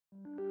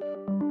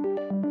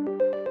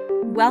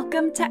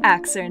Welcome to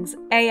Accern's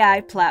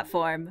AI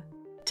platform.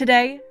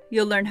 Today,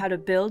 you'll learn how to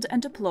build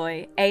and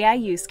deploy AI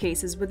use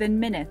cases within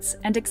minutes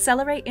and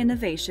accelerate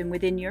innovation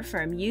within your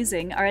firm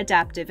using our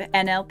adaptive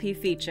NLP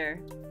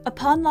feature.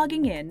 Upon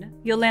logging in,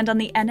 you'll land on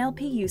the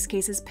NLP use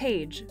cases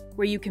page,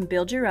 where you can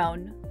build your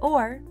own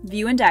or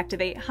view and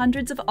activate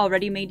hundreds of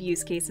already made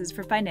use cases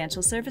for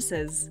financial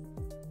services.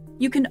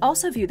 You can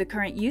also view the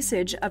current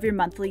usage of your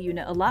monthly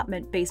unit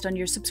allotment based on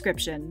your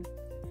subscription.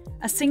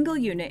 A single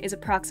unit is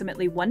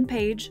approximately 1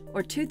 page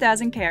or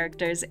 2,000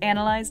 characters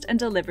analyzed and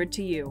delivered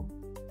to you.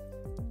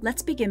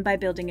 Let's begin by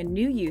building a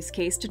new use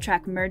case to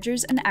track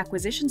mergers and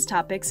acquisitions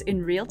topics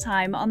in real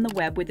time on the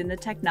web within the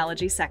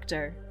technology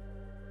sector.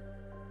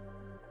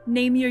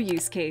 Name your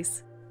use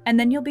case, and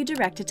then you'll be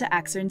directed to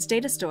Accern's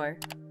data store.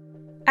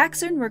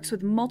 Accern works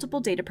with multiple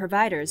data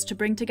providers to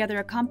bring together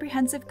a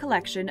comprehensive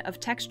collection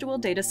of textual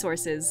data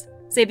sources,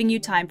 saving you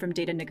time from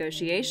data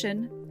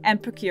negotiation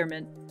and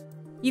procurement.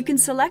 You can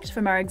select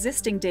from our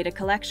existing data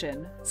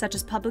collection, such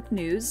as public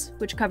news,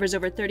 which covers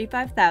over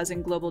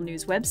 35,000 global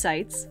news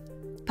websites,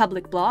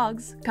 public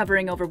blogs,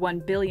 covering over 1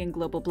 billion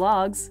global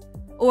blogs,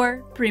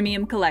 or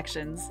premium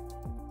collections.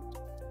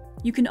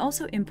 You can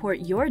also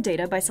import your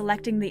data by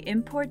selecting the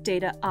Import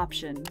Data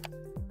option.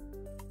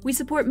 We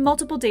support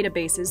multiple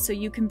databases, so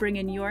you can bring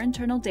in your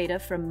internal data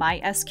from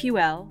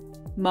MySQL,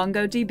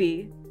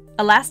 MongoDB,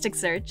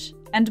 Elasticsearch,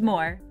 and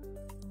more.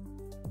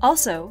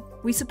 Also,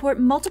 we support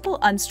multiple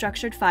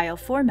unstructured file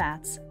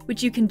formats,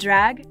 which you can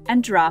drag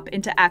and drop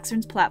into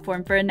Accern's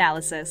platform for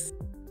analysis.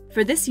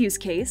 For this use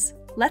case,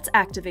 let's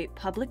activate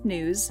public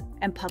news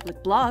and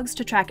public blogs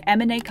to track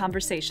M&A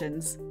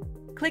conversations.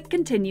 Click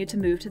Continue to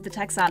move to the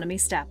taxonomy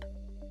step.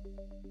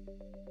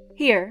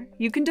 Here,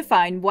 you can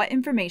define what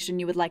information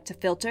you would like to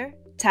filter,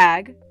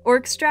 tag, or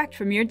extract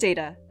from your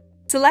data.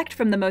 Select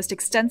from the most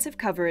extensive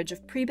coverage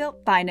of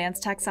pre-built finance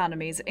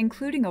taxonomies,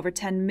 including over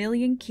 10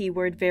 million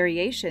keyword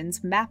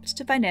variations mapped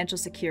to financial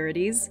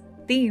securities,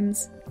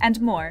 themes, and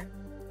more.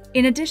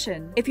 In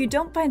addition, if you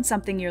don't find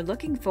something you're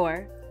looking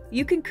for,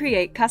 you can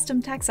create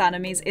custom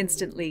taxonomies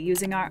instantly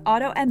using our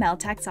AutoML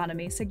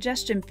taxonomy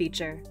suggestion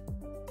feature.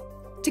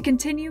 To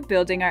continue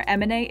building our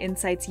M&A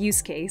Insights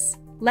use case,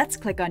 let's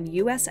click on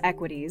U.S.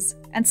 Equities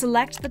and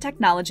select the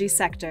technology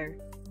sector.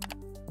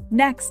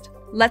 Next,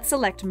 let's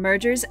select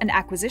mergers and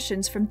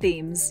acquisitions from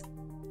themes.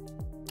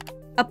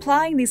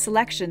 Applying these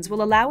selections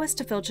will allow us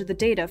to filter the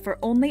data for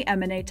only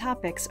M&A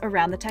topics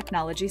around the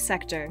technology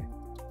sector.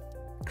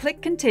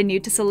 Click Continue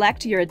to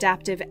select your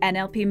adaptive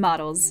NLP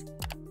models.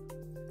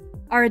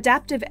 Our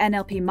adaptive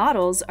NLP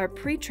models are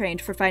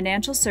pre-trained for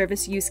financial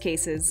service use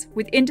cases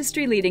with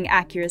industry-leading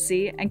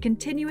accuracy and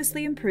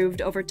continuously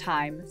improved over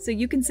time, so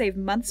you can save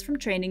months from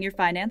training your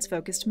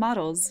finance-focused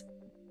models.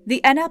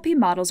 The NLP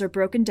models are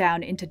broken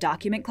down into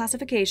document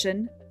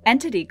classification,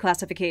 entity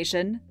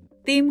classification,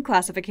 theme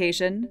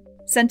classification,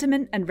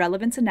 sentiment and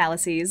relevance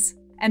analyses,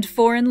 and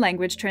foreign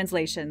language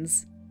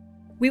translations.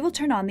 We will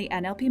turn on the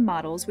NLP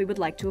models we would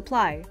like to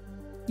apply.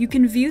 You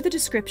can view the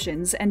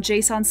descriptions and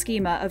JSON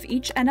schema of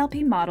each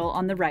NLP model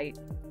on the right.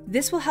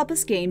 This will help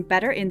us gain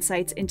better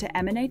insights into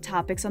M&A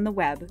topics on the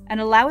web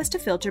and allow us to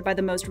filter by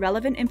the most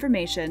relevant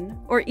information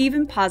or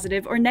even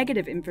positive or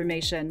negative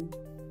information.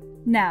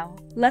 Now,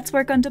 let's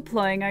work on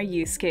deploying our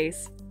use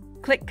case.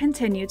 Click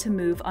Continue to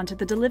move onto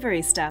the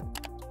delivery step.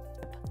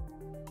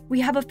 We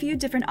have a few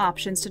different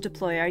options to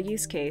deploy our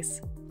use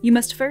case. You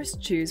must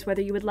first choose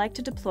whether you would like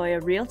to deploy a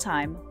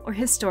real-time or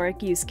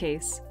historic use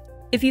case.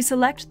 If you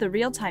select the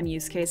real-time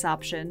use case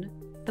option,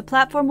 the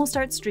platform will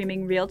start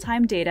streaming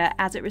real-time data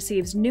as it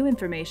receives new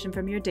information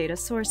from your data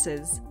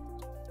sources.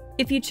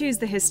 If you choose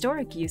the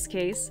historic use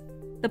case,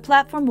 the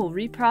platform will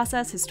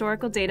reprocess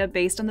historical data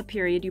based on the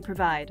period you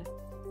provide.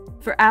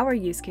 For our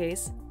use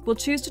case, we'll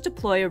choose to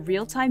deploy a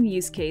real-time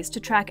use case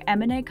to track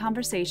M&A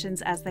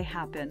conversations as they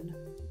happen.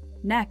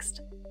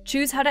 Next,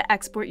 choose how to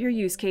export your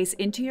use case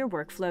into your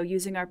workflow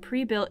using our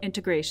pre-built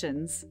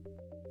integrations.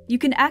 You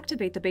can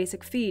activate the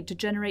basic feed to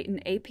generate an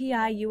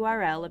API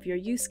URL of your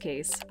use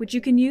case, which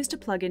you can use to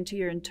plug into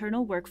your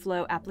internal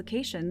workflow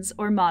applications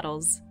or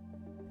models.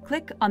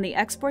 Click on the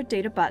Export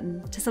Data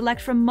button to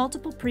select from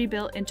multiple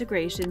pre-built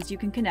integrations you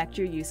can connect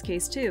your use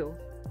case to,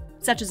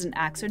 such as an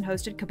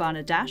Accern-hosted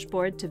Kibana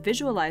dashboard to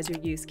visualize your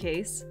use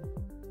case,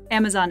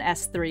 Amazon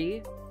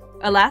S3,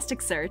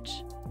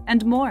 Elasticsearch,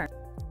 and more.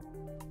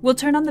 We'll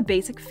turn on the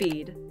basic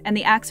feed and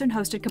the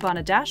Accern-hosted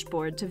Kibana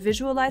dashboard to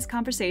visualize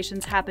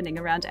conversations happening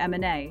around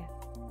M&A.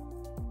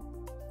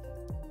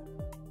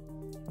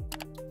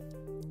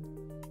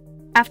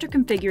 After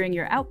configuring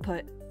your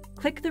output,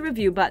 click the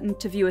Review button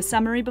to view a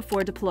summary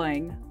before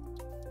deploying.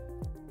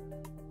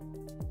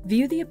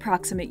 View the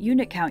approximate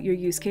unit count your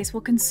use case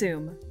will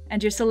consume,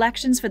 and your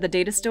selections for the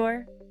data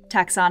store,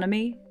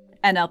 taxonomy,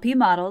 NLP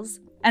models,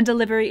 and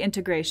delivery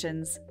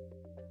integrations.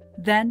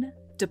 Then,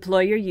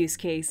 deploy your use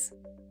case.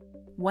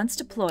 Once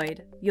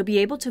deployed, you'll be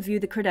able to view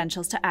the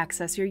credentials to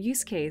access your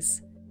use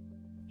case.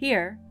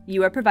 Here,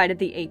 you are provided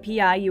the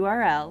API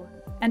URL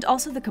and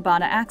also the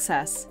Kibana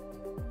access.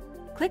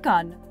 Click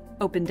on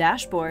Open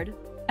Dashboard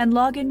and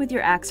log in with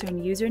your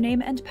Accern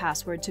username and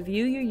password to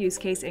view your use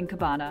case in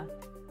Kibana.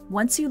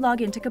 Once you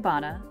log into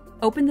Kibana,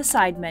 open the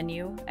side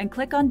menu and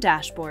click on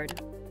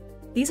Dashboard.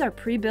 These are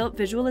pre-built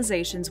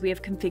visualizations we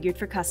have configured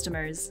for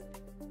customers.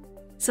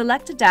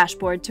 Select a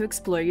dashboard to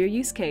explore your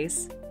use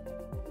case.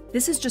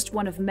 This is just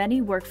one of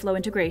many workflow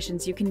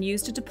integrations you can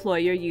use to deploy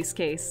your use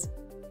case.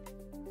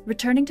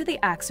 Returning to the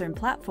Accern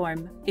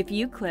platform, if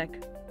you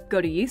click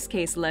Go to Use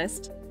Case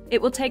List, it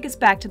will take us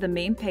back to the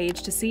main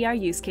page to see our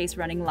use case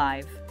running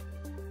live.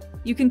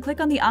 You can click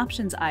on the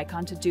Options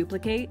icon to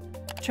duplicate,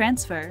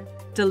 transfer,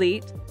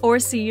 delete, or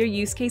see your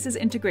use case's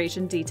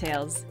integration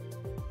details.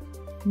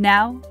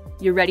 Now,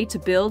 you're ready to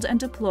build and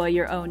deploy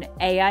your own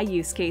AI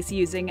use case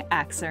using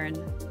Accern.